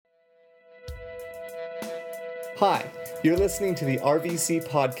Hi, you're listening to the RVC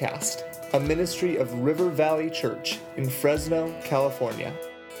Podcast, a ministry of River Valley Church in Fresno, California.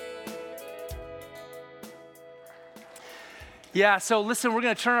 Yeah, so listen, we're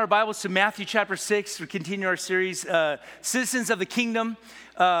going to turn our Bibles to Matthew chapter 6. We continue our series, Citizens of the Kingdom.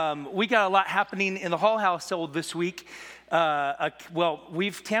 We got a lot happening in the Hall household this week.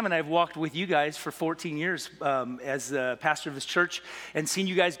 Tam and I have walked with you guys for 14 years as the pastor of this church and seen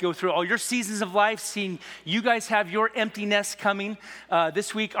you guys go through all your seasons of life, seen you guys have your empty nest coming.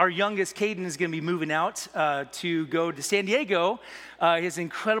 This week, our youngest, Caden, is going to be moving out to go to San Diego. He has an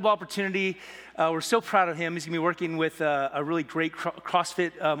incredible opportunity. We're so proud of him. He's going to be working with a really great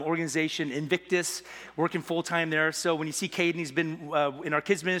CrossFit organization, Invictus, working full-time there. So when you see Caden, he's been in our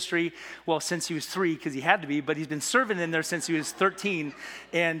kids ministry, since he was 3, because he had to be, but he's been serving in there since he was 13.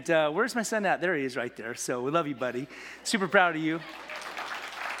 And where's my son at? There he is right there. So we love you, buddy. Super proud of you.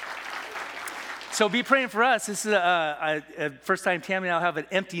 So be praying for us. This is a first time Tammy and I will have an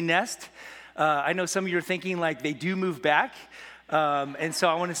empty nest. I know some of you are thinking like they do move back. And so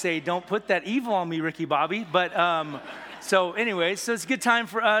I want to say, don't put that evil on me, Ricky Bobby. But so it's a good time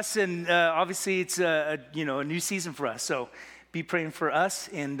for us, and obviously it's a new season for us. So be praying for us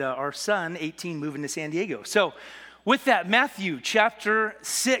and our son, 18, moving to San Diego. So with that, Matthew chapter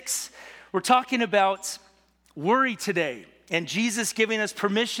 6, we're talking about worry today, and Jesus giving us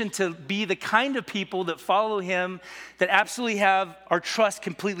permission to be the kind of people that follow him, that absolutely have our trust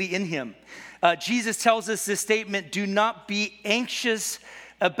completely in him. Jesus tells us this statement, do not be anxious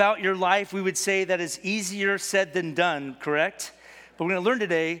about your life. We would say that is easier said than done, correct? But we're going to learn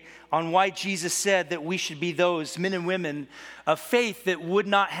today on why Jesus said that we should be those men and women of faith that would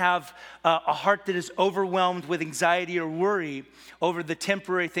not have a heart that is overwhelmed with anxiety or worry over the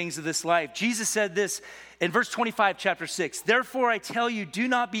temporary things of this life. Jesus said this in verse 25, chapter 6. Therefore, I tell you, do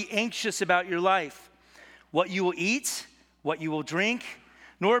not be anxious about your life, what you will eat, what you will drink,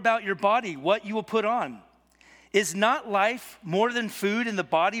 nor about your body, what you will put on. Is not life more than food, and the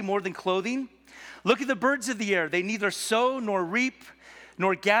body more than clothing? Look at the birds of the air. They neither sow nor reap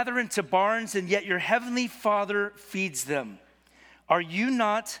nor gather into barns, and yet your heavenly Father feeds them. Are you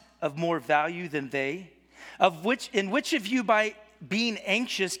not of more value than they? In which of you by being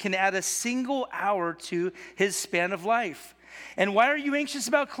anxious can add a single hour to his span of life? And why are you anxious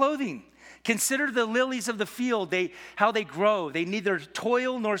about clothing? Consider the lilies of the field, how they grow. They neither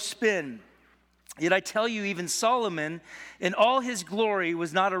toil nor spin. Yet I tell you, even Solomon, in all his glory,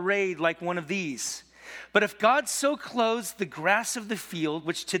 was not arrayed like one of these. But if God so clothes the grass of the field,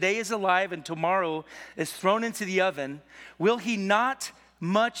 which today is alive and tomorrow is thrown into the oven, will he not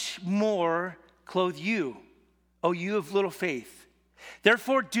much more clothe you, O you of little faith?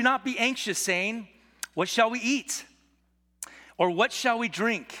 Therefore, do not be anxious, saying, what shall we eat? Or what shall we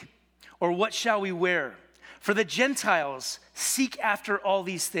drink? Or what shall we wear? For the Gentiles seek after all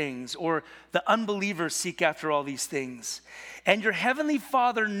these things, or the unbelievers seek after all these things. And your heavenly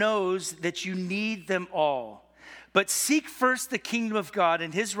Father knows that you need them all. But seek first the kingdom of God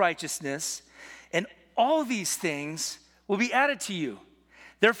and his righteousness, and all these things will be added to you.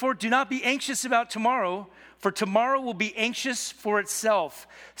 Therefore, do not be anxious about tomorrow, for tomorrow will be anxious for itself.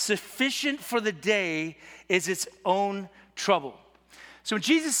 Sufficient for the day is its own trouble. So when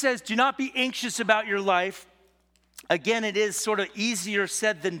Jesus says, do not be anxious about your life, again, it is sort of easier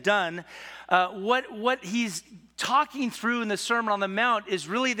said than done. What he's talking through in the Sermon on the Mount is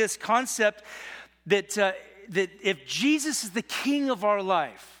really this concept that if Jesus is the king of our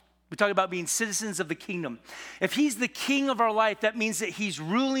life, we talk about being citizens of the kingdom. If he's the king of our life, that means that he's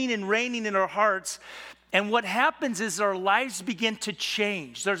ruling and reigning in our hearts. And what happens is our lives begin to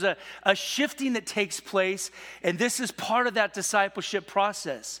change. There's a shifting that takes place, and this is part of that discipleship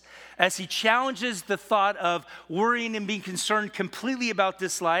process. As he challenges the thought of worrying and being concerned completely about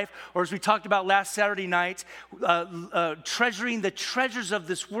this life, or as we talked about last Saturday night, treasuring the treasures of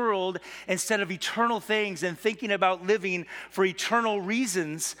this world instead of eternal things and thinking about living for eternal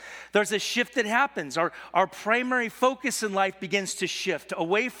reasons, there's a shift that happens. Our primary focus in life begins to shift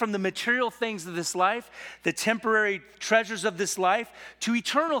away from the material things of this life, the temporary treasures of this life, to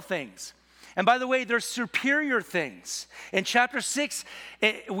eternal things. And by the way, there's superior things. In chapter 6,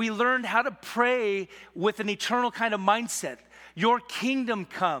 we learned how to pray with an eternal kind of mindset. Your kingdom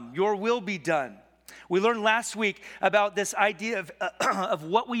come, your will be done. We learned last week about this idea of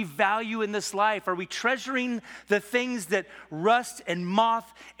what we value in this life. Are we treasuring the things that rust and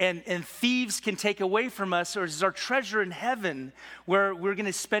moth and thieves can take away from us? Or is our treasure in heaven where we're going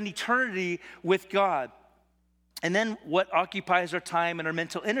to spend eternity with God? And then what occupies our time and our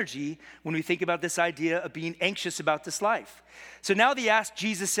mental energy when we think about this idea of being anxious about this life? So now the ask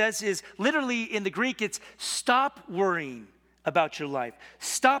Jesus says is literally in the Greek, it's stop worrying about your life.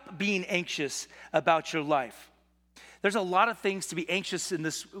 Stop being anxious about your life. There's a lot of things to be anxious in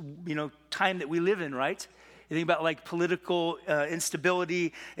this, time that we live in, right? You think about like political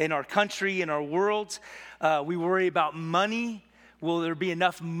instability in our country, in our world. We worry about money. Will there be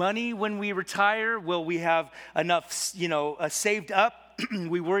enough money when we retire? Will we have enough, saved up?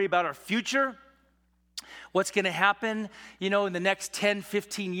 We worry about our future. What's going to happen, in the next 10,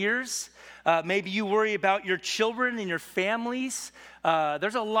 15 years? Maybe you worry about your children and your families.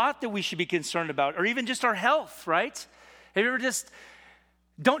 There's a lot that we should be concerned about, or even just our health, right? Have you ever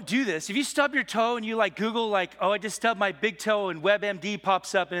don't do this. If you stub your toe and you Google I just stubbed my big toe, and WebMD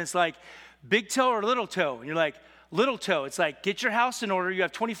pops up and it's like, big toe or little toe? And you're like, little toe. It's like, get your house in order. You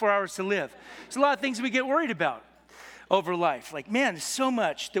have 24 hours to live. There's a lot of things we get worried about over life. There's so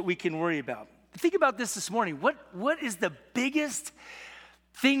much that we can worry about. Think about this morning. What is the biggest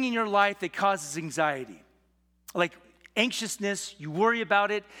thing in your life that causes anxiety? Anxiousness, you worry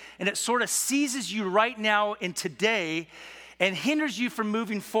about it, and it sort of seizes you right now in today and hinders you from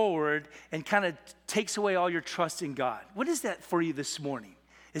moving forward and kind of takes away all your trust in God. What is that for you this morning?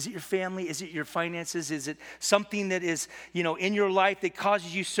 Is it your family? Is it your finances? Is it something that is, in your life that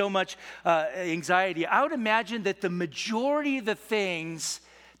causes you so much anxiety? I would imagine that the majority of the things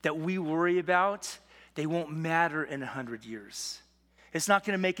that we worry about, they won't matter in 100 years. It's not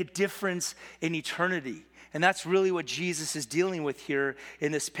going to make a difference in eternity. And that's really what Jesus is dealing with here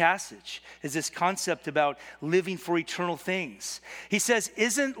in this passage, is this concept about living for eternal things. He says,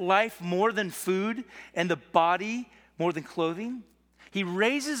 isn't life more than food and the body more than clothing? He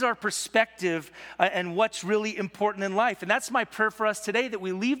raises our perspective and what's really important in life. And that's my prayer for us today, that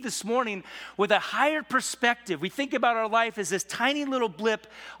we leave this morning with a higher perspective. We think about our life as this tiny little blip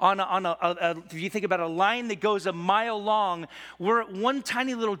if you think about a line that goes a mile long, we're one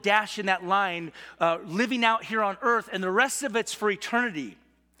tiny little dash in that line living out here on earth, and the rest of it's for eternity.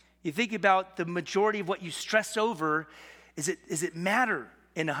 You think about the majority of what you stress over, is it matter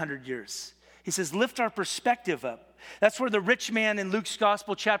in 100 years? He says, lift our perspective up. That's where the rich man in Luke's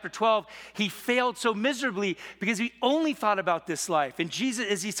Gospel, chapter 12, he failed so miserably because he only thought about this life. And Jesus,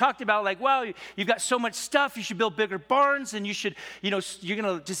 as he talked about, you've got so much stuff, you should build bigger barns, and you should, you're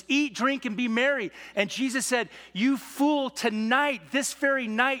going to just eat, drink, and be merry. And Jesus said, you fool, tonight, this very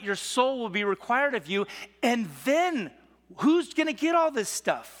night, your soul will be required of you. And then who's going to get all this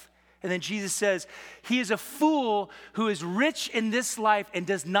stuff? And then Jesus says, he is a fool who is rich in this life and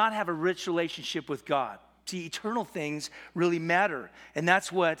does not have a rich relationship with God. See, eternal things really matter, and that's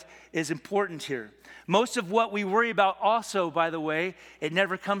what is important here. Most of what we worry about also, by the way, it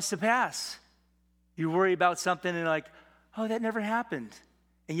never comes to pass. You worry about something and that never happened,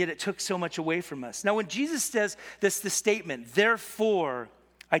 and yet it took so much away from us. Now, when Jesus says the statement, therefore,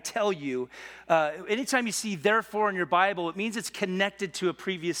 I tell you, anytime you see therefore in your Bible, it means it's connected to a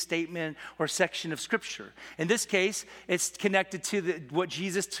previous statement or section of Scripture. In this case, it's connected to what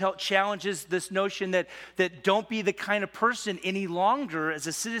Jesus challenges, this notion that don't be the kind of person any longer as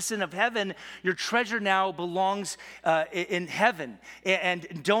a citizen of heaven. Your treasure now belongs in heaven.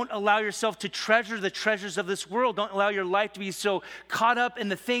 And don't allow yourself to treasure the treasures of this world. Don't allow your life to be so caught up in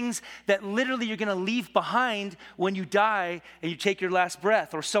the things that literally you're going to leave behind when you die and you take your last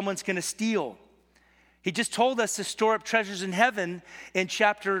breath, or someone's going to steal. He just told us to store up treasures in heaven in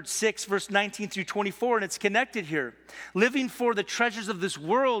chapter 6, verse 19 through 24, and it's connected here. Living for the treasures of this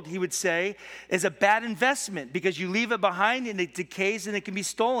world, he would say, is a bad investment because you leave it behind and it decays and it can be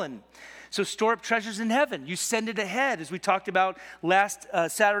stolen. So store up treasures in heaven. You send it ahead, as we talked about last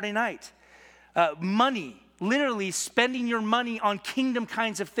Saturday night. Money, literally spending your money on kingdom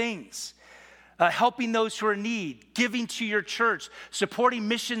kinds of things. Helping those who are in need, giving to your church, supporting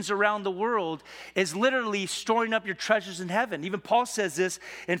missions around the world is literally storing up your treasures in heaven. Even Paul says this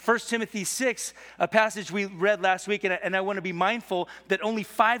in 1 Timothy 6, a passage we read last week, and I want to be mindful that only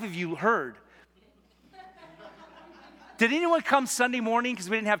 5 of you heard. Did anyone come Sunday morning because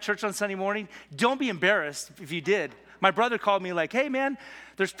we didn't have church on Sunday morning? Don't be embarrassed if you did. My brother called me hey man,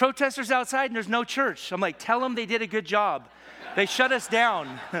 there's protesters outside and there's no church. I'm tell them they did a good job. They shut us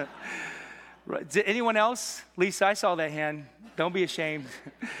down. Right. Did anyone else? Lisa, I saw that hand. Don't be ashamed.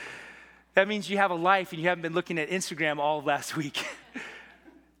 That means you have a life and you haven't been looking at Instagram all of last week.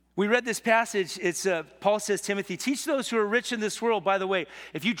 We read this passage. It's Paul says, Timothy, teach those who are rich in this world. By the way,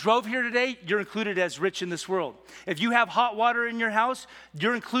 if you drove here today, you're included as rich in this world. If you have hot water in your house,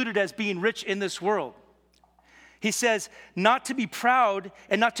 you're included as being rich in this world. He says not to be proud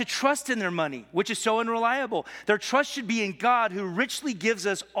and not to trust in their money, which is so unreliable. Their trust should be in God, who richly gives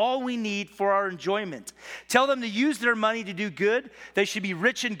us all we need for our enjoyment. Tell them to use their money to do good. They should be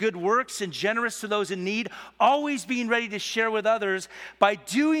rich in good works and generous to those in need, always being ready to share with others. By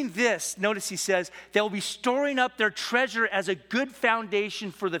doing this, notice he says, they'll be storing up their treasure as a good foundation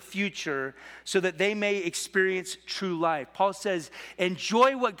for the future so that they may experience true life. Paul says,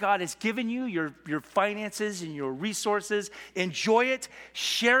 enjoy what God has given you, your finances and your resources. Enjoy it,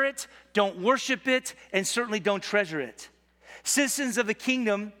 share it, don't worship it, and certainly don't treasure it. Citizens of the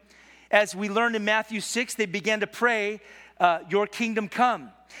kingdom, as we learned in Matthew 6, they began to pray, your kingdom come.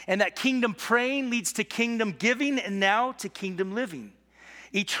 And that kingdom praying leads to kingdom giving and now to kingdom living.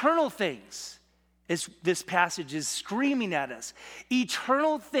 Eternal things, as this passage is screaming at us,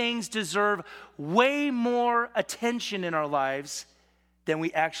 eternal things deserve way more attention in our lives than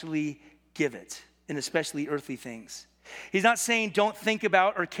we actually give it, and especially earthly things. He's not saying don't think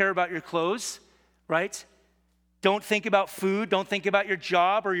about or care about your clothes, right? Don't think about food. Don't think about your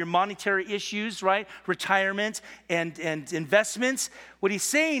job or your monetary issues, right? Retirement and investments. What he's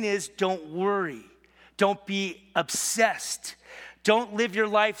saying is don't worry. Don't be obsessed. Don't live your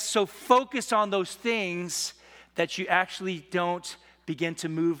life so focused on those things that you actually don't begin to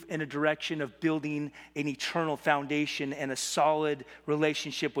move in a direction of building an eternal foundation and a solid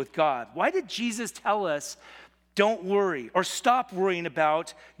relationship with God. Why did Jesus tell us don't worry or stop worrying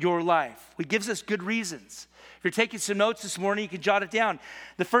about your life? He gives us good reasons. If you're taking some notes this morning, you can jot it down.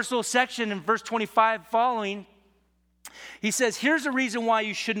 The first little section in verse 25 following, he says, here's a reason why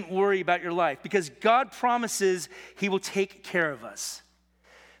you shouldn't worry about your life, because God promises he will take care of us.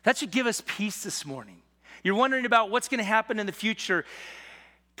 That should give us peace this morning. You're wondering about what's going to happen in the future.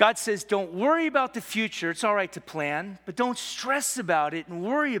 God says, don't worry about the future. It's all right to plan, but don't stress about it and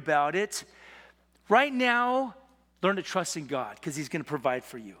worry about it. Right now, learn to trust in God because he's going to provide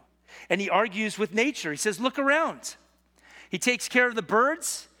for you. And he argues with nature. He says, look around. He takes care of the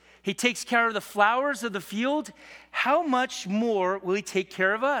birds. He takes care of the flowers of the field. How much more will he take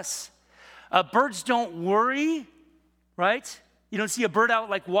care of us? Birds don't worry, right? You don't see a bird out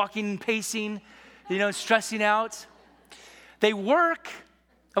like walking, pacing, stressing out. They work,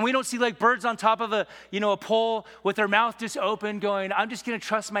 and we don't see like birds on top of a pole with their mouth just open going, I'm just going to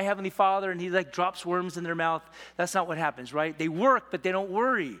trust my Heavenly Father, and he like drops worms in their mouth. That's not what happens, right? They work, but they don't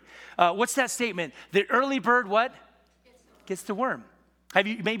worry. What's that statement? The early bird, what? Gets the worm.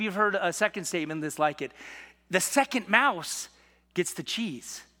 Maybe you've heard a second statement that's like it. The second mouse gets the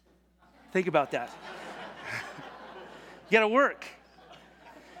cheese. Think about that. You got to work.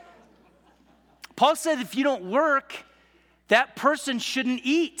 Paul said if you don't work, that person shouldn't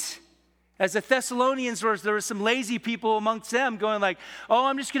eat. As the Thessalonians were, there were some lazy people amongst them going like, oh,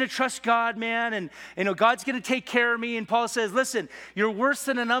 I'm just going to trust God, man, and God's going to take care of me. And Paul says, listen, you're worse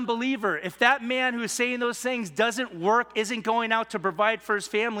than an unbeliever. If that man who is saying those things doesn't work, isn't going out to provide for his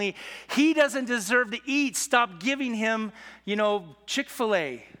family, he doesn't deserve to eat. Stop giving him,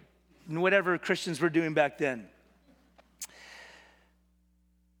 Chick-fil-A and whatever Christians were doing back then.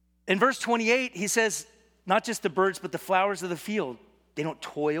 In verse 28, he says, not just the birds, but the flowers of the field. They don't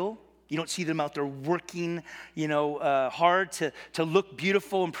toil. You don't see them out there working, hard to look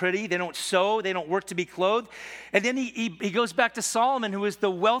beautiful and pretty. They don't sow. They don't work to be clothed. And then he goes back to Solomon, who was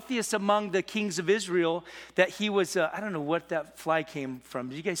the wealthiest among the kings of Israel, that he was, I don't know what that fly came from.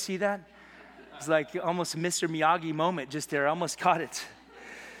 Did you guys see that? It was like almost a Mr. Miyagi moment just there. I almost caught it.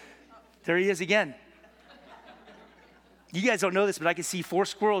 There he is again. You guys don't know this, but I can see 4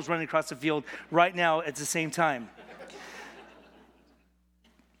 squirrels running across the field right now at the same time.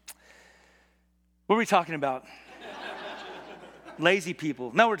 What are we talking about? Lazy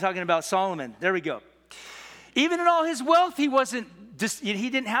people. No, we're talking about Solomon. There we go. Even in all his wealth, he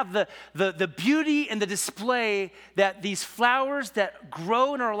didn't have the beauty and the display that these flowers that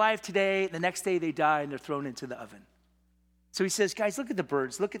grow in our life today, the next day they die and they're thrown into the oven. So he says, guys, look at the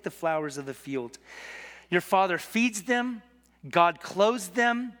birds. Look at the flowers of the field. Your Father feeds them. God clothes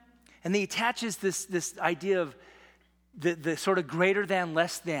them. And he attaches this idea of the sort of greater than,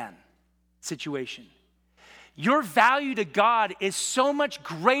 less than situation. Your value to God is so much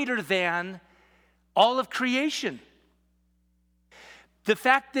greater than all of creation. The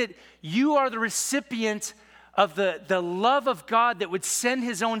fact that you are the recipient of the love of God that would send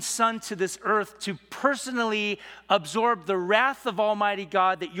his own son to this earth to personally absorb the wrath of Almighty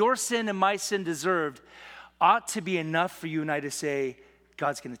God that your sin and my sin deserved ought to be enough for you and I to say,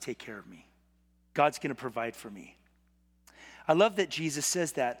 God's going to take care of me. God's going to provide for me. I love that Jesus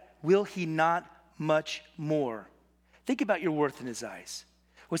says that. Will he not much more? Think about your worth in his eyes.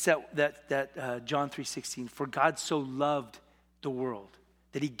 What's that John 3:16? For God so loved the world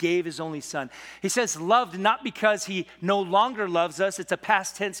that he gave his only son. He says loved not because he no longer loves us. It's a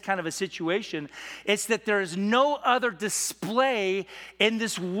past tense kind of a situation. It's that there is no other display in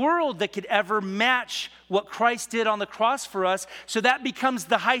this world that could ever match what Christ did on the cross for us. So that becomes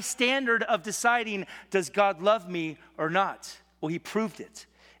the high standard of deciding, does God love me or not? Well, he proved it.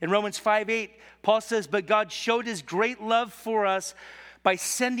 In Romans 5:8, Paul says, but God showed his great love for us by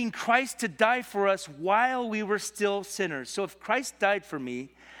sending Christ to die for us while we were still sinners. So if Christ died for me,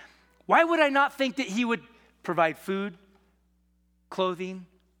 why would I not think that he would provide food, clothing,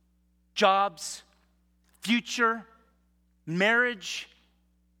 jobs, future, marriage?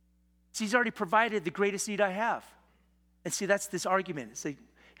 See, he's already provided the greatest need I have. And see, that's this argument. It's like,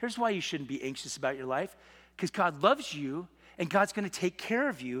 here's why you shouldn't be anxious about your life. Because God loves you, and God's going to take care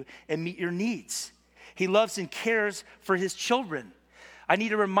of you and meet your needs. He loves and cares for his children. I need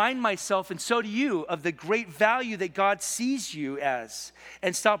to remind myself, and so do you, of the great value that God sees you as,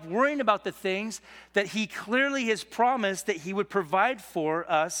 and stop worrying about the things that he clearly has promised that he would provide for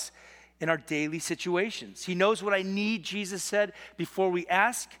us in our daily situations. He knows what I need, Jesus said, before we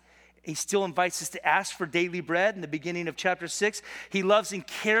ask. He still invites us to ask for daily bread in the beginning of chapter 6. He loves and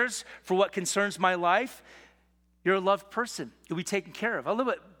cares for what concerns my life. You're a loved person. You'll be taken care of. I love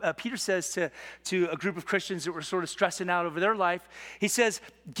what Peter says to a group of Christians that were sort of stressing out over their life. He says,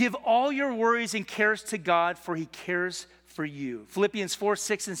 give all your worries and cares to God, for he cares for you. Philippians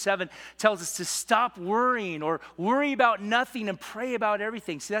 4:6-7 tells us to stop worrying or worry about nothing and pray about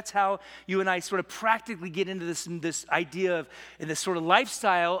everything. See, that's how you and I sort of practically get into this idea of, in this sort of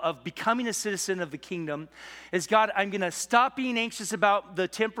lifestyle of becoming a citizen of the kingdom, is God, I'm going to stop being anxious about the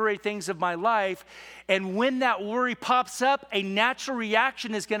temporary things of my life. And when that worry pops up, a natural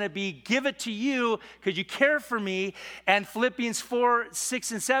reaction is going to be, give it to you because you care for me. And Philippians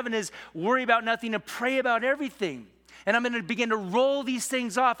 4:6-7 is worry about nothing and pray about everything. And I'm going to begin to roll these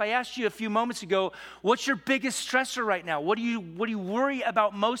things off. I asked you a few moments ago, what's your biggest stressor right now? What do you worry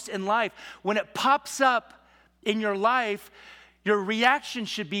about most in life? When it pops up in your life, your reaction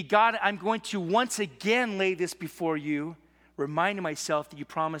should be, God, I'm going to once again lay this before you, reminding myself that you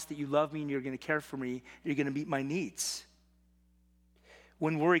promised that you love me and you're going to care for me, you're going to meet my needs.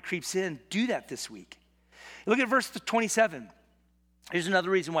 When worry creeps in, do that this week. Look at verse 27. Here's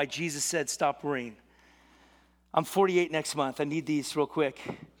another reason why Jesus said, stop worrying. I'm 48 next month. I need these real quick.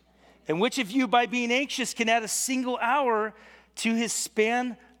 And which of you, by being anxious, can add a single hour to his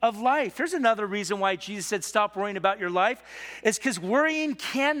span of life? Here's another reason why Jesus said, stop worrying about your life. It's because worrying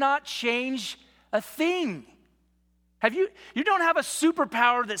cannot change a thing. You don't have a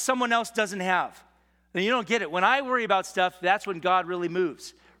superpower that someone else doesn't have. And you don't get it. When I worry about stuff, that's when God really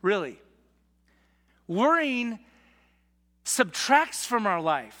moves. Really. Worrying subtracts from our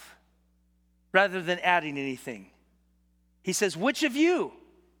life rather than adding anything. He says, which of you?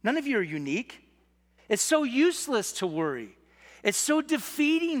 None of you are unique. It's so useless to worry. It's so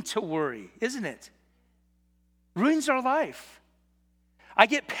defeating to worry, isn't it? Ruins our life. I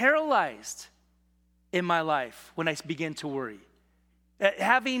get paralyzed in my life when I begin to worry.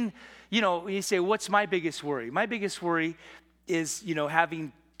 You say, what's my biggest worry? My biggest worry is,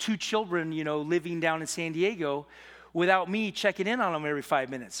 having 2 children, living down in San Diego without me checking in on them every 5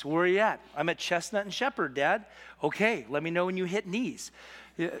 minutes. Where are you at? I'm at Chestnut and Shepherd, Dad. Okay, let me know when you hit knees.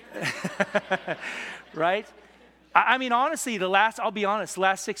 Right? I mean, honestly, I'll be honest, the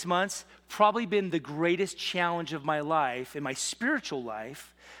last 6 months probably been the greatest challenge of my life, in my spiritual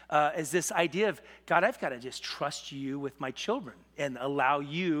life, is this idea of, God, I've got to just trust you with my children and allow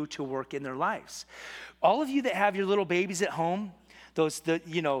you to work in their lives. All of you that have your little babies at home,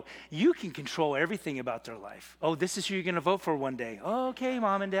 you can control everything about their life. Oh, this is who you're going to vote for one day. Oh, okay,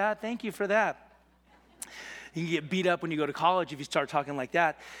 Mom and Dad, thank you for that. You can get beat up when you go to college if you start talking like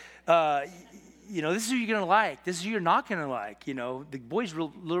that. This is who you're going to like. This is who you're not going to like. The boys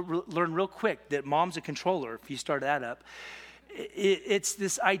learn real quick that Mom's a controller if you start that up. It's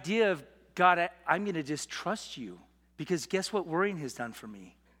this idea of, God, I'm going to just trust you. Because guess what worrying has done for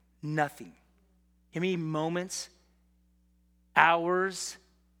me? Nothing. How many moments, hours,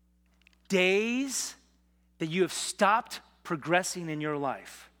 days that you have stopped progressing in your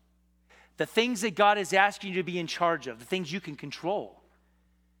life? The things that God is asking you to be in charge of, the things you can control.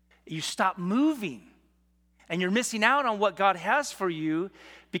 You stop moving, and you're missing out on what God has for you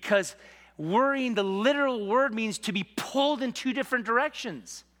because worrying, the literal word means to be pulled in 2 different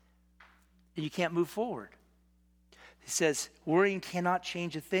directions, and you can't move forward. He says, worrying cannot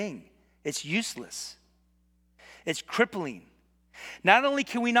change a thing. It's useless. It's crippling. Not only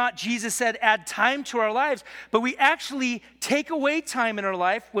can we not, Jesus said, add time to our lives, but we actually take away time in our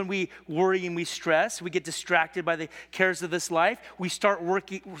life when we worry and we stress. We get distracted by the cares of this life. We stop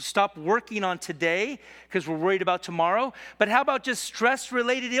working on today because we're worried about tomorrow. But how about just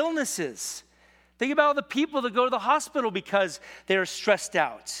stress-related illnesses? Think about all the people that go to the hospital because they're stressed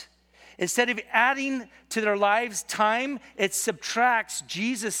out. Instead of adding to their lives time, it subtracts.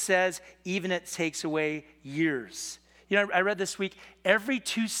 Jesus says, even it takes away years. You know, I read this week, every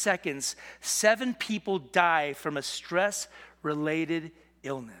 2 seconds, 7 people die from a stress-related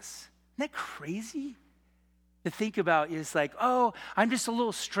illness. Isn't that crazy to think about? It's like, oh, I'm just a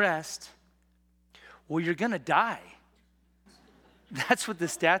little stressed. Well, you're going to die. That's what the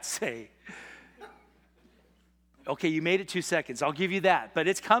stats say. Okay, you made it 2 seconds. I'll give you that, but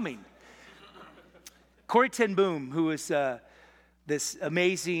it's coming. Corrie ten Boom, who is this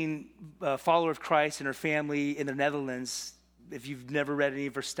amazing follower of Christ and her family in the Netherlands. If you've never read any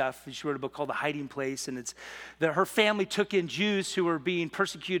of her stuff, she wrote a book called The Hiding Place, and it's that her family took in Jews who were being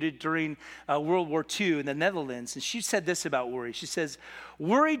persecuted during World War II in the Netherlands. And she said this about worry. She says,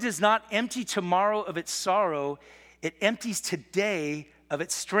 worry does not empty tomorrow of its sorrow. It empties today of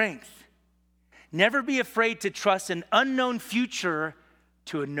its strength. Never be afraid to trust an unknown future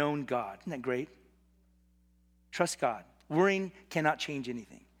to a known God. Isn't that great? Trust God. Worrying cannot change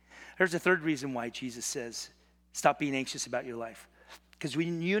anything. There's a third reason why Jesus says, stop being anxious about your life. Because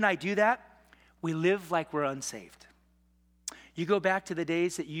when you and I do that, we live like we're unsaved. You go back to the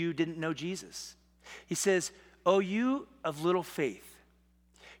days that you didn't know Jesus. He says, oh, you of little faith.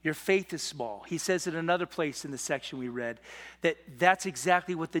 Your faith is small. He says in another place in the section we read that that's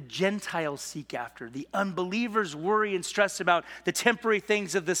exactly what the Gentiles seek after. The unbelievers worry and stress about the temporary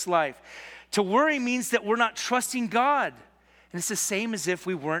things of this life. To worry means that we're not trusting God. And it's the same as if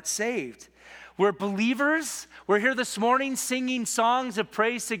we weren't saved. We're believers. We're here this morning singing songs of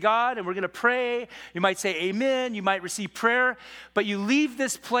praise to God, and we're going to pray. You might say amen. You might receive prayer. But you leave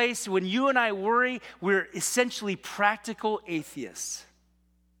this place, when you and I worry, we're essentially practical atheists.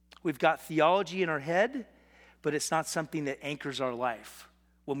 We've got theology in our head, but it's not something that anchors our life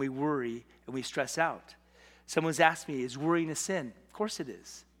when we worry and we stress out. Someone's asked me, is worrying a sin? Of course it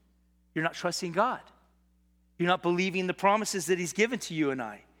is. You're not trusting God. You're not believing the promises that he's given to you and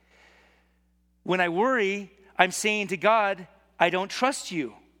I. When I worry, I'm saying to God, I don't trust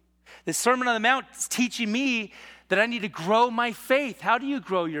you. The Sermon on the Mount is teaching me that I need to grow my faith. How do you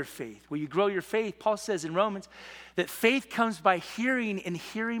grow your faith? Well, you grow your faith, Paul says in Romans, that faith comes by hearing, and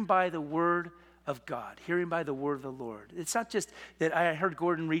hearing by the word of God, hearing by the word of the Lord. It's not just that I heard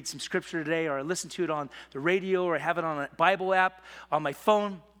Gordon read some scripture today, or I listened to it on the radio, or I have it on a Bible app on my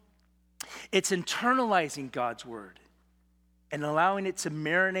phone. It's internalizing God's word and allowing it to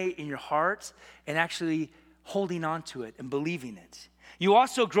marinate in your heart and actually holding on to it and believing it. You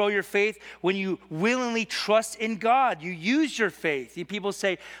also grow your faith when you willingly trust in God. You use your faith. People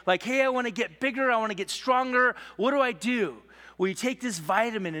say, like, hey, I want to get bigger. I want to get stronger. What do I do? Well, you take this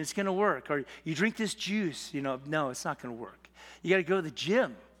vitamin and it's going to work. Or you drink this juice. No, it's not going to work. You got to go to the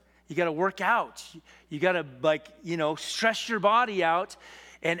gym. You got to work out. You got to, stress your body out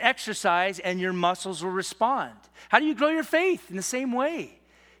and exercise, and your muscles will respond. How do you grow your faith? In the same way.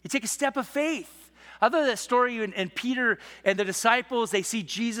 You take a step of faith. I love that story in Peter and the disciples. They see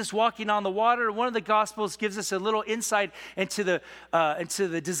Jesus walking on the water. One of the Gospels gives us a little insight into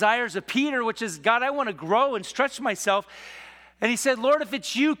the desires of Peter, which is, God, I want to grow and stretch myself. And he said, Lord, if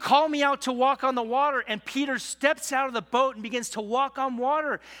it's you, call me out to walk on the water. And Peter steps out of the boat and begins to walk on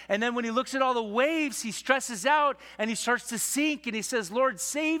water. And then when he looks at all the waves, he stresses out and he starts to sink. And he says, Lord,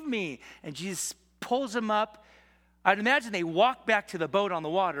 save me. And Jesus pulls him up. I'd imagine they walk back to the boat on the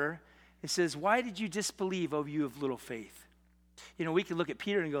water. It says, why did you disbelieve, O you of little faith? We could look at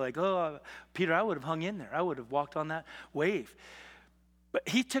Peter and go like, oh, Peter, I would have hung in there. I would have walked on that wave. But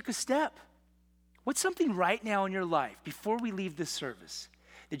he took a step. What's something right now in your life, before we leave this service,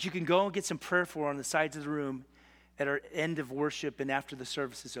 that you can go and get some prayer for on the sides of the room at our end of worship and after the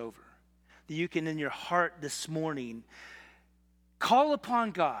service is over? That you can, in your heart this morning, call upon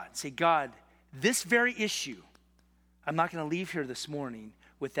God. Say, God, this very issue, I'm not going to leave here this morning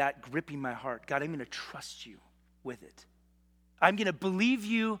with that gripping my heart. God, I'm going to trust you with it. I'm going to believe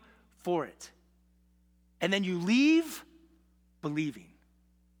you for it. And then you leave believing.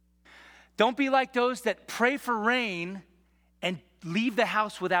 Don't be like those that pray for rain and leave the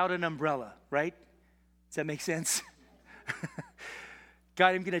house without an umbrella, right? Does that make sense?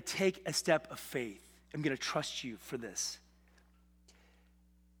 God, I'm going to take a step of faith. I'm going to trust you for this.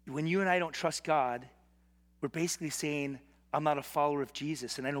 When you and I don't trust God, we're basically saying, I'm not a follower of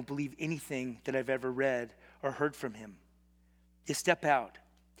Jesus, and I don't believe anything that I've ever read or heard from him. You step out.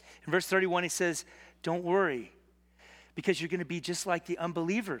 In verse 31, he says, don't worry, because you're going to be just like the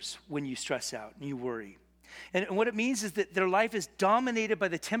unbelievers when you stress out and you worry. And what it means is that their life is dominated by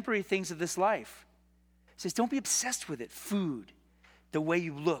the temporary things of this life. He says, don't be obsessed with it. Food, the way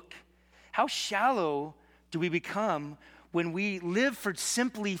you look. How shallow do we become when we live for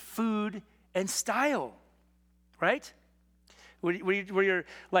simply food and style, right? Where you're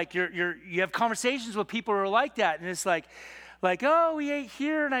like, you have conversations with people who are like that, and it's like, oh, we ate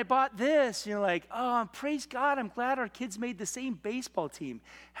here and I bought this. And you're like, oh, praise God, I'm glad our kids made the same baseball team.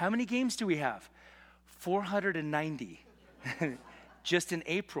 How many games do we have? 490, just in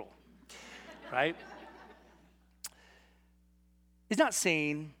April, right? He's not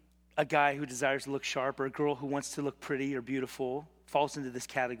saying a guy who desires to look sharp or a girl who wants to look pretty or beautiful falls into this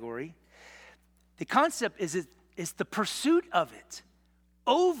category. The concept is the pursuit of it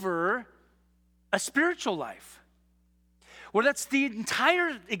over a spiritual life, where that's the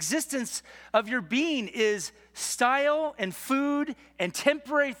entire existence of your being is style and food and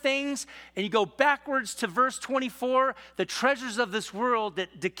temporary things. And you go backwards to verse 24, the treasures of this world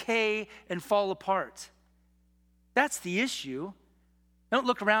that decay and fall apart. That's the issue. Don't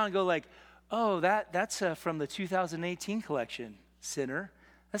look around and go like, oh, that's from the 2018 collection, sinner.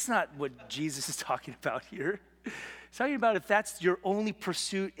 That's not what Jesus is talking about here. He's talking about if that's your only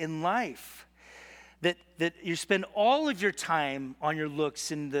pursuit in life, that you spend all of your time on your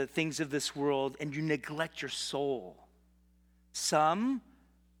looks and the things of this world and you neglect your soul. Some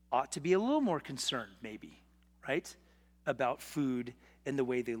ought to be a little more concerned maybe, right, about food and the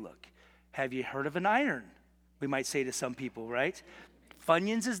way they look. Have you heard of an iron? We might say to some people, right?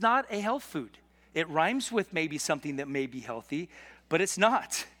 Funyuns is not a health food. It rhymes with maybe something that may be healthy, but it's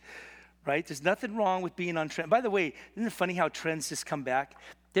not, right? There's nothing wrong with being on trend. By the way, isn't it funny how trends just come back?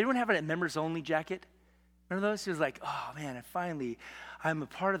 Did anyone have a members-only jacket? Remember those? It was like, oh, man, and finally, I'm a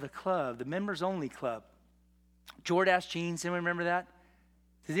part of the club, the members-only club. Jordache jeans, anyone remember that?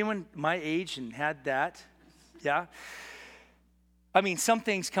 Does anyone my age and had that? Yeah? I mean, some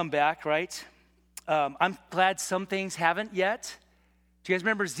things come back, right? I'm glad some things haven't yet. Do you guys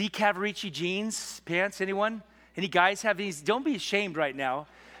remember Z Cavaricci jeans, pants, anyone? Any guys have these? Don't be ashamed right now.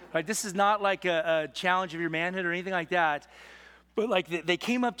 Right? This is not like a challenge of your manhood or anything like that. But like they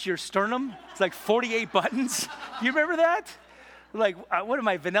came up to your sternum. It's like 48 buttons. You remember that? Like, what am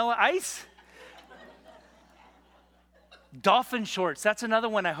I, Vanilla Ice? Dolphin shorts. That's another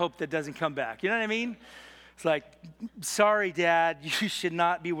one I hope that doesn't come back. You know what I mean? It's like, sorry, Dad, you should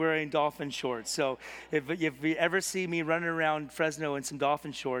not be wearing dolphin shorts. So if you ever see me running around Fresno in some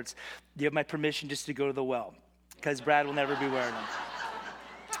dolphin shorts, you have my permission just to go to the well, because Brad will never be wearing them.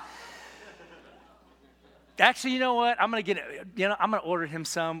 Actually, you know what? I'm gonna order him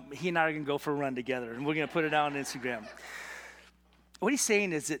some. He and I are gonna go for a run together, and we're gonna put it out on Instagram. What he's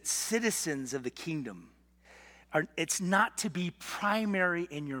saying is that citizens of the kingdom it's not to be primary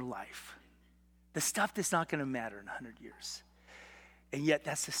in your life. The stuff that's not gonna matter in 100 years. And yet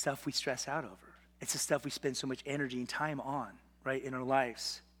that's the stuff we stress out over. It's the stuff we spend so much energy and time on, right, in our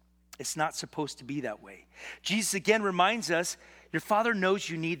lives. It's not supposed to be that way. Jesus again reminds us, your Father knows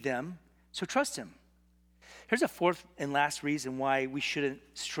you need them, so trust him. Here's a fourth and last reason why we shouldn't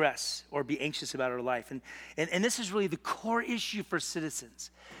stress or be anxious about our life. And this is really the core issue for citizens.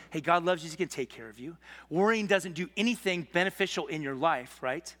 Hey, God loves you. He's going to take care of you. Worrying doesn't do anything beneficial in your life,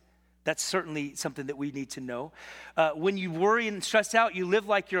 right? That's certainly something that we need to know. When you worry and stress out, you live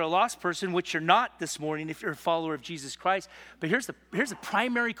like you're a lost person, which you're not this morning if you're a follower of Jesus Christ. But here's the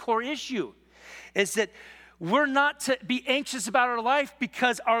primary core issue, is that we're not to be anxious about our life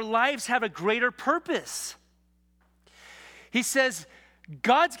because our lives have a greater purpose. He says,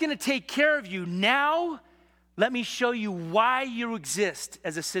 God's going to take care of you. Now, let me show you why you exist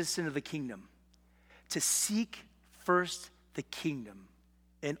as a citizen of the kingdom. To seek first the kingdom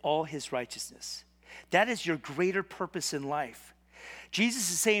and all his righteousness. That is your greater purpose in life. Jesus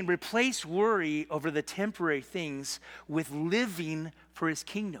is saying, replace worry over the temporary things with living for his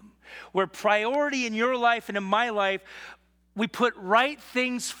kingdom. Where priority in your life and in my life, we put right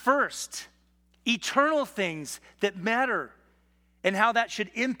things first. Eternal things that matter. And how that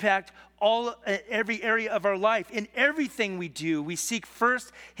should impact every area of our life. In everything we do, we seek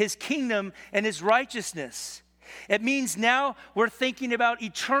first his kingdom and his righteousness. It means now we're thinking about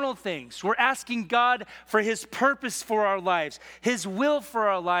eternal things. We're asking God for his purpose for our lives, his will for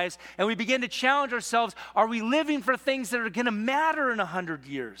our lives, and we begin to challenge ourselves, are we living for things that are going to matter in 100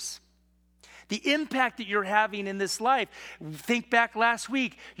 years? The impact that you're having in this life. Think back last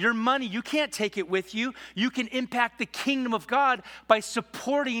week, your money, you can't take it with you. You can impact the kingdom of God by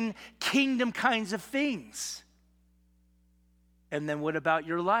supporting kingdom kinds of things. And then what about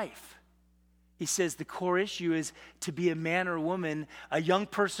your life? He says the core issue is to be a man or a woman, a young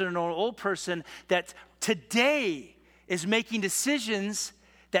person or an old person that today is making decisions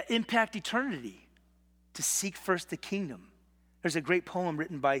that impact eternity, to seek first the kingdom. There's a great poem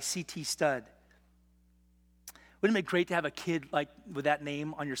written by C.T. Studd. Wouldn't it be great to have a kid like with that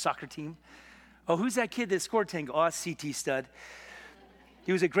name on your soccer team? Oh, who's that kid that scored 10 goals? Oh, C.T. Studd.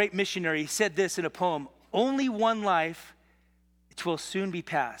 He was a great missionary. He said this in a poem: only one life, it will soon be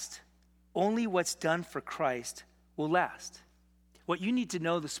past. Only what's done for Christ will last. What you need to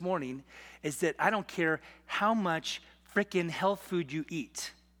know this morning is that I don't care how much frickin' health food you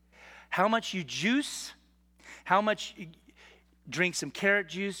eat, how much you juice, how much you drink some carrot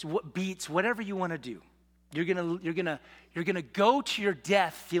juice, beets, whatever you want to do. You're gonna go to your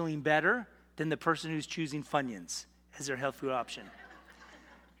death feeling better than the person who's choosing Funyuns as their health food option.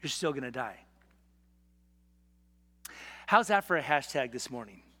 You're still gonna die. How's that for a hashtag this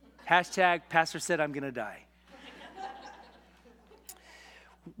morning? Hashtag, Pastor said I'm gonna die.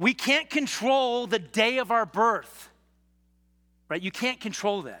 We can't control the day of our birth, right? You can't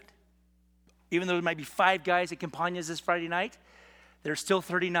control that. Even though there might be 5 guys at Campagnas this Friday night, there's still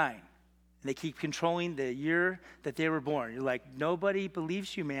 39. And they keep controlling the year that they were born. You're like, nobody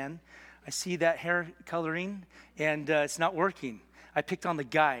believes you, man. I see that hair coloring, and it's not working. I picked on the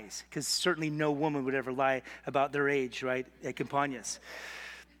guys, because certainly no woman would ever lie about their age, right, at Campagnas.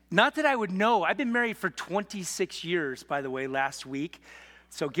 Not that I would know. I've been married for 26 years, by the way, last week.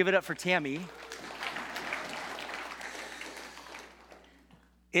 So give it up for Tammy.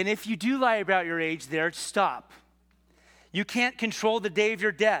 And if you do lie about your age there, stop. You can't control the day of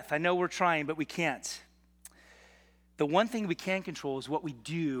your death. I know we're trying, but we can't. The one thing we can control is what we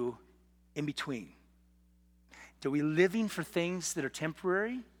do in between. Are we living for things that are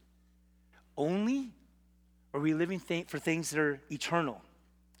temporary only? Or are we living for things that are eternal?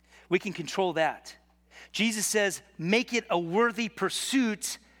 We can control that. Jesus says, make it a worthy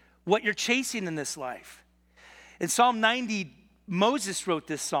pursuit what you're chasing in this life. In Psalm 90, Moses wrote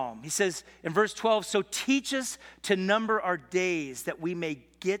this psalm. He says in verse 12, so teach us to number our days that we may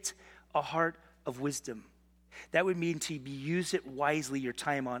get a heart of wisdom. That would mean to use it wisely, your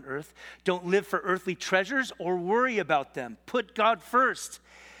time on earth. Don't live for earthly treasures or worry about them. Put God first.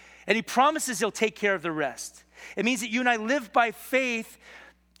 And he promises he'll take care of the rest. It means that you and I live by faith,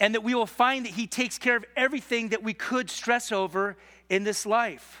 and that we will find that he takes care of everything that we could stress over in this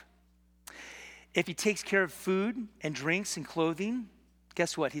life. If he takes care of food and drinks and clothing,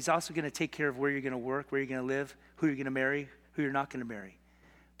 guess what? He's also going to take care of where you're going to work, where you're going to live, who you're going to marry, who you're not going to marry.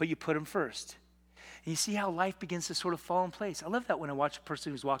 But you put him first. And you see how life begins to sort of fall in place. I love that when I watch a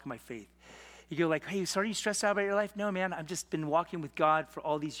person who's walking by faith. You go like, hey, so are you stressed out about your life? No, man, I've just been walking with God for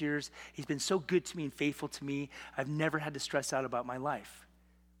all these years. He's been so good to me and faithful to me. I've never had to stress out about my life.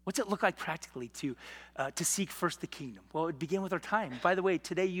 What's it look like practically to seek first the kingdom? Well, it began with our time. By the way,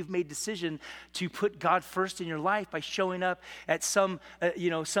 today you've made decision to put God first in your life by showing up at some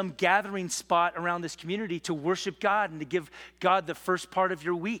gathering spot around this community to worship God and to give God the first part of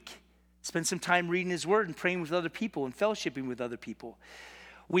your week. Spend some time reading his word and praying with other people and fellowshipping with other people.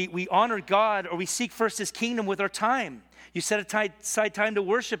 We honor God, or we seek first his kingdom with our time. You set aside time to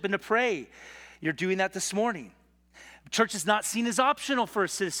worship and to pray. You're doing that this morning. Church is not seen as optional for a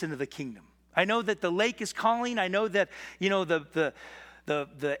citizen of the kingdom. I know that the lake is calling. I know that, the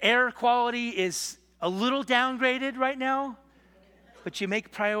air quality is a little downgraded right now, but you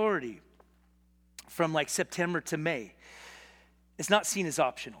make priority from like September to May. It's not seen as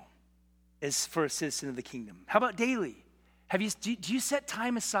optional as for a citizen of the kingdom. How about daily? Do you set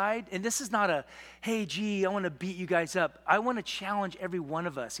time aside? And this is not a, hey, gee, I want to beat you guys up. I want to challenge every one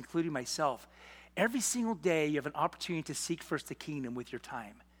of us, including myself. Every single day, you have an opportunity to seek first the kingdom with your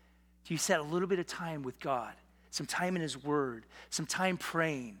time. Do you set a little bit of time with God, some time in his word, some time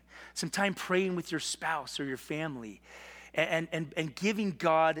praying with your spouse or your family, and giving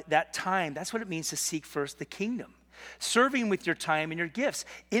God that time? That's what it means to seek first the kingdom. Serving with your time and your gifts,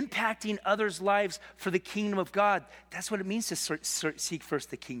 impacting others' lives for the kingdom of God. That's what it means to seek first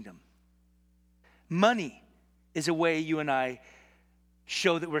the kingdom. Money is a way you and I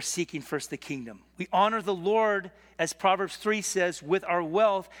show that we're seeking first the kingdom. We honor the Lord, as Proverbs 3 says, with our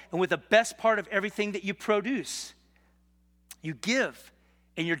wealth and with the best part of everything that you produce. You give,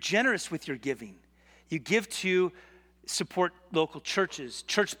 and you're generous with your giving. You give to support local churches,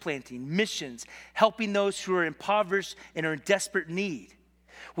 church planting, missions, helping those who are impoverished and are in desperate need.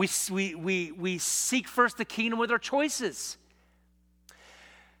 We seek first the kingdom with our choices.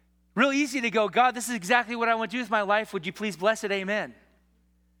 Real easy to go, God, this is exactly what I want to do with my life. Would you please bless it? Amen.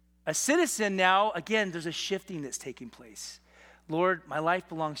 A citizen now, again, there's a shifting that's taking place. Lord, my life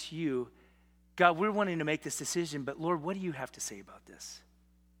belongs to you. God, we're wanting to make this decision, but Lord, what do you have to say about this?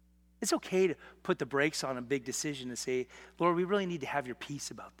 It's okay to put the brakes on a big decision and say, Lord, we really need to have your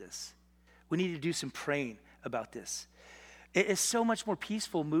peace about this. We need to do some praying about this. It is so much more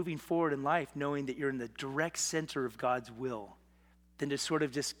peaceful moving forward in life knowing that you're in the direct center of God's will than to sort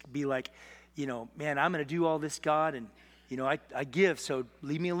of just be like, man, I'm going to do all this, God, and, I give, so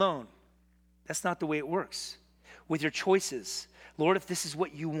leave me alone. That's not the way it works. With your choices, Lord, if this is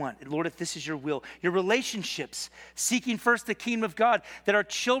what you want, and Lord, if this is your will, your relationships, seeking first the kingdom of God, that our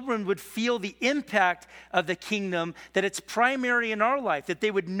children would feel the impact of the kingdom, that it's primary in our life, that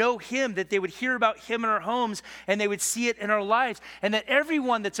they would know him, that they would hear about him in our homes, and they would see it in our lives, and that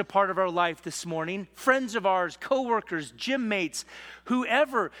everyone that's a part of our life this morning, friends of ours, coworkers, gym mates,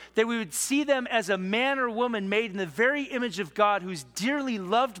 whoever, that we would see them as a man or woman made in the very image of God, who's dearly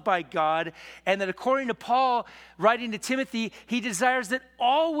loved by God, and that according to Paul, writing to Timothy, he desires that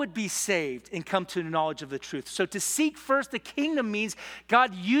all would be saved and come to the knowledge of the truth. So to seek first the kingdom means,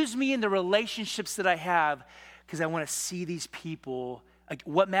 God, use me in the relationships that I have, because I want to see these people, like,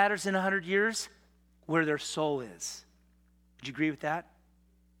 what matters in 100 years? Where their soul is. Would you agree with that?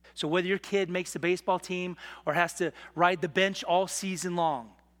 So whether your kid makes the baseball team or has to ride the bench all season long,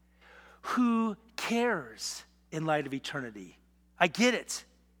 who cares in light of eternity? I get it.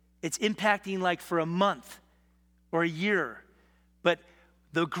 It's impacting like for a month or a year. But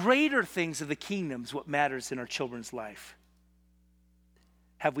the greater things of the kingdom is what matters in our children's life.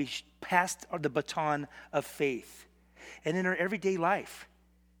 Have we passed the baton of faith? And in our everyday life,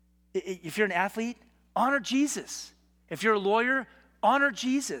 if you're an athlete, honor Jesus. If you're a lawyer, honor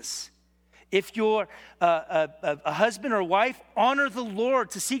Jesus. If you're a husband or a wife, honor the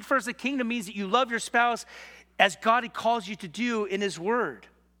Lord. To seek first the kingdom means that you love your spouse as God calls you to do in his word.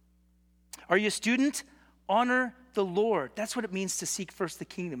 Are you a student? Honor the Lord. That's what it means to seek first the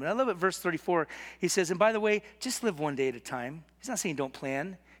kingdom. And I love it, verse 34. He says, and by the way, just live one day at a time. He's not saying don't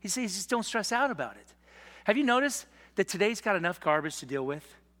plan. He says just don't stress out about it. Have you noticed that today's got enough garbage to deal with,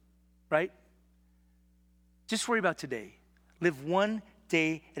 right? Just worry about today. Live one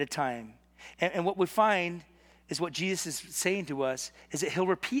day at a time. And what we find is what Jesus is saying to us is that he'll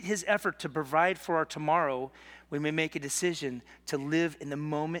repeat his effort to provide for our tomorrow when we make a decision to live in the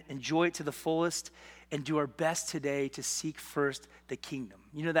moment, enjoy it to the fullest, and do our best today to seek first the kingdom.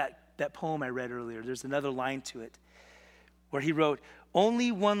 You know that poem I read earlier, there's another line to it where he wrote,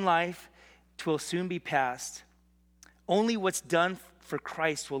 only one life 'twill soon be past. Only what's done for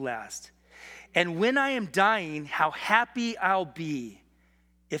Christ will last. And when I am dying, how happy I'll be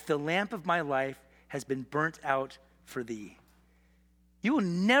if the lamp of my life has been burnt out for thee. You will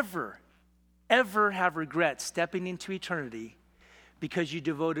never, ever have regret stepping into eternity because you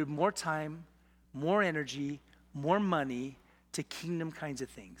devoted more time, more energy, more money to kingdom kinds of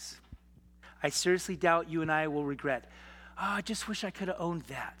things. I seriously doubt you and I will regret, I just wish I could have owned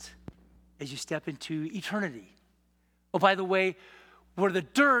that as you step into eternity. Oh, by the way, where the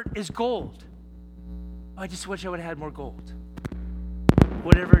dirt is gold. I just wish I would have had more gold.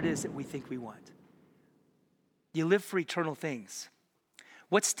 Whatever it is that we think we want. You live for eternal things.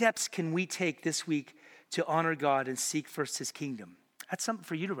 What steps can we take this week to honor God and seek first his kingdom? That's something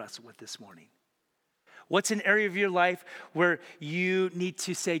for you to wrestle with this morning. What's an area of your life where you need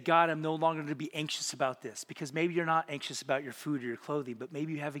to say, God, I'm no longer going to be anxious about this? Because maybe you're not anxious about your food or your clothing, but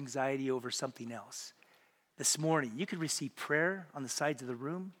maybe you have anxiety over something else. This morning, you could receive prayer on the sides of the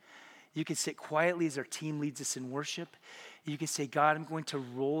room. You can sit quietly as our team leads us in worship. You can say, God, I'm going to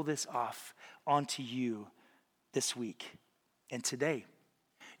roll this off onto you this week and today.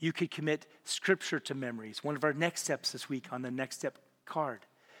 You could commit scripture to memories. One of our next steps this week on the next step card.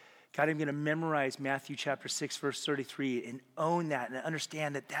 God, I'm going to memorize Matthew chapter 6, verse 33 and own that and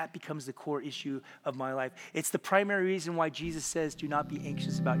understand that that becomes the core issue of my life. It's the primary reason why Jesus says, do not be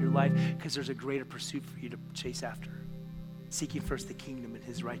anxious about your life, because there's a greater pursuit for you to chase after. Seeking first the kingdom and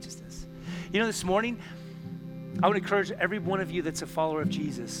his righteousness. You know, this morning, I would encourage every one of you that's a follower of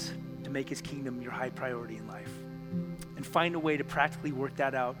Jesus to make his kingdom your high priority in life. And find a way to practically work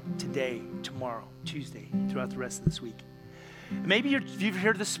that out today, tomorrow, Tuesday, throughout the rest of this week. Maybe you've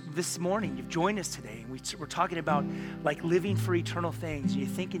heard this morning, you've joined us today, and we're talking about like living for eternal things. You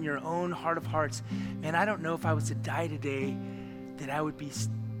think in your own heart of hearts, man, I don't know if I was to die today that I would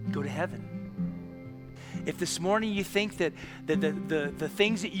go to heaven. If this morning you think that the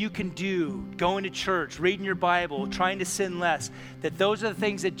things that you can do, going to church, reading your Bible, trying to sin less, that those are the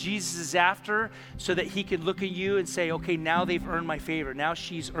things that Jesus is after so that he can look at you and say, okay, now they've earned my favor. Now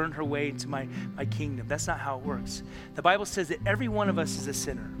she's earned her way into my kingdom. That's not how it works. The Bible says that every one of us is a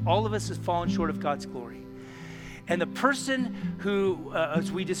sinner. All of us has fallen short of God's glory. And the person who,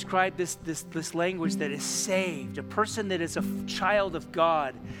 as we describe this language, that is saved, a person that is a child of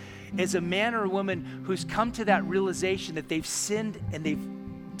God, is a man or a woman who's come to that realization that they've sinned and they've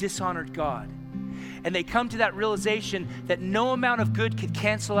dishonored God. And they come to that realization that no amount of good could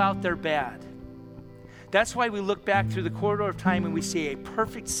cancel out their bad. That's why we look back through the corridor of time and we see a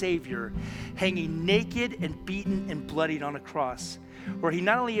perfect Savior hanging naked and beaten and bloodied on a cross, where he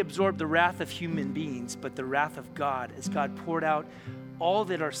not only absorbed the wrath of human beings, but the wrath of God, as God poured out all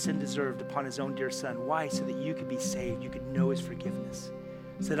that our sin deserved upon his own dear son. Why? So that you could be saved, you could know his forgiveness,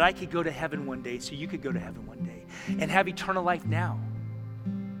 so that I could go to heaven one day, so you could go to heaven one day and have eternal life now.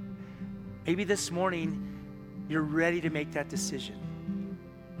 Maybe this morning you're ready to make that decision.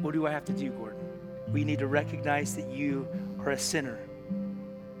 What do I have to do, Gordon? We need to recognize that you are a sinner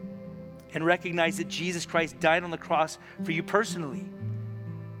and recognize that Jesus Christ died on the cross for you personally.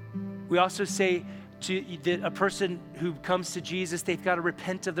 We also say that a person who comes to Jesus, they've got to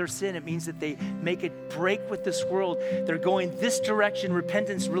repent of their sin. It means that they make a break with this world. They're going this direction.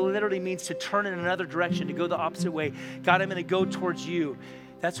 Repentance really literally means to turn in another direction, to go the opposite way. God, I'm going to go towards you.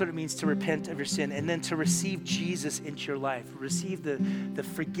 That's what it means to repent of your sin, and then to receive Jesus into your life. Receive the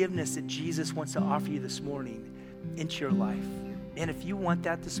forgiveness that Jesus wants to offer you this morning into your life. And if you want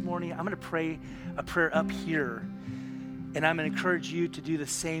that this morning, I'm going to pray a prayer up here, and I'm going to encourage you to do the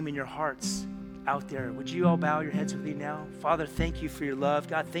same in your hearts out there. Would you all bow your heads with me now? Father, thank you for your love.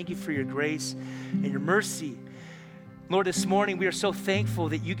 God, thank you for your grace and your mercy. Lord, this morning we are so thankful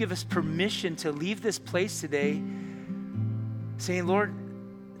that you give us permission to leave this place today saying, Lord,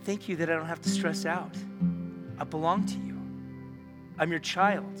 thank you that I don't have to stress out. I belong to you. I'm your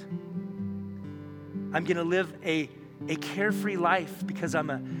child. I'm going to live a carefree life because I'm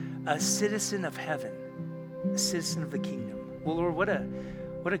a citizen of heaven, a citizen of the kingdom. Well, Lord, what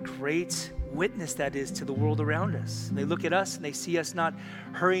a great witness that is to the world around us. And they look at us and they see us not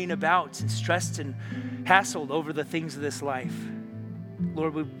hurrying about and stressed and hassled over the things of this life.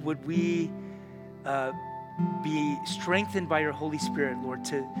 Lord, would we be strengthened by your Holy Spirit, Lord,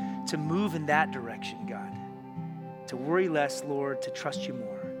 to move in that direction, God, to worry less, Lord, to trust you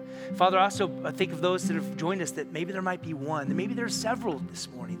more. Father, also think of those that have joined us, that maybe there might be one, and maybe there's several this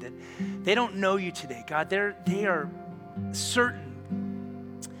morning that they don't know you today. God, they are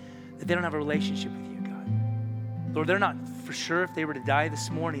certain that they don't have a relationship with you, God. Lord, they're not for sure if they were to die this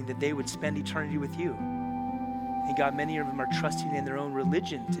morning that they would spend eternity with you. And God, many of them are trusting in their own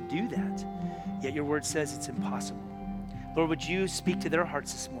religion to do that. Yet your word says it's impossible. Lord, would you speak to their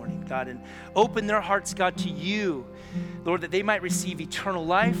hearts this morning, God, and open their hearts, God, to you, Lord, that they might receive eternal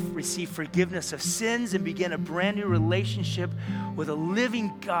life, receive forgiveness of sins, and begin a brand new relationship with a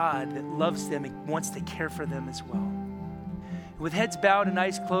living God that loves them and wants to care for them as well. With heads bowed and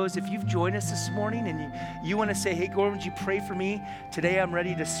eyes closed, if you've joined us this morning and you want to say, hey, Gordon, would you pray for me? Today I'm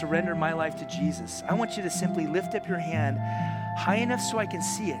ready to surrender my life to Jesus. I want you to simply lift up your hand high enough so I can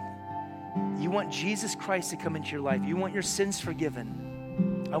see it. You want Jesus Christ to come into your life. You want your sins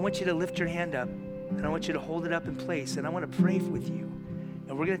forgiven. I want you to lift your hand up, and I want you to hold it up in place, and I want to pray with you.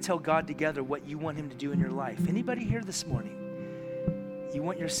 And we're going to tell God together what you want him to do in your life. Anybody here this morning, you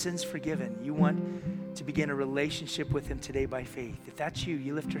want your sins forgiven. You want to begin a relationship with him today by faith. If that's you,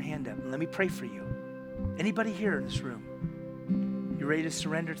 you lift your hand up, and let me pray for you. Anybody here in this room, you're ready to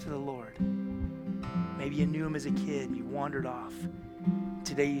surrender to the Lord. Maybe you knew him as a kid, you wandered off.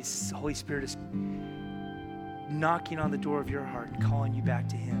 Today, the Holy Spirit is knocking on the door of your heart and calling you back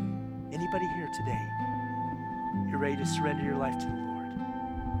to him. Anybody here today, you're ready to surrender your life to the Lord?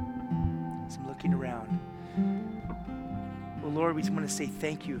 So I'm looking around. Well, Lord, we just want to say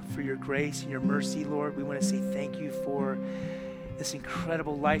thank you for your grace and your mercy, Lord. We want to say thank you for this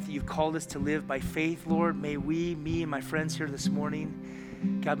incredible life that you've called us to live by faith, Lord. May we, me and my friends here this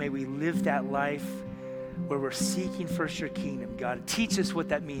morning, God, may we live that life where we're seeking first your kingdom, God. Teach us what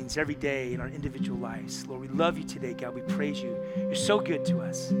that means every day in our individual lives. Lord, we love you today, God. We praise you. You're so good to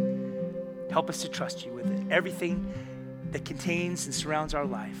us. Help us to trust you with it. Everything that contains and surrounds our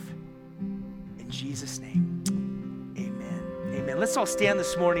life. In Jesus' name, amen. Amen. Let's all stand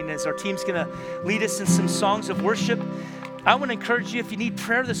this morning as our team's going to lead us in some songs of worship. I want to encourage you, if you need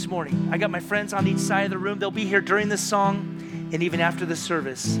prayer this morning, I got my friends on each side of the room. They'll be here during this song and even after the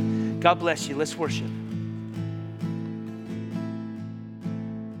service. God bless you. Let's worship.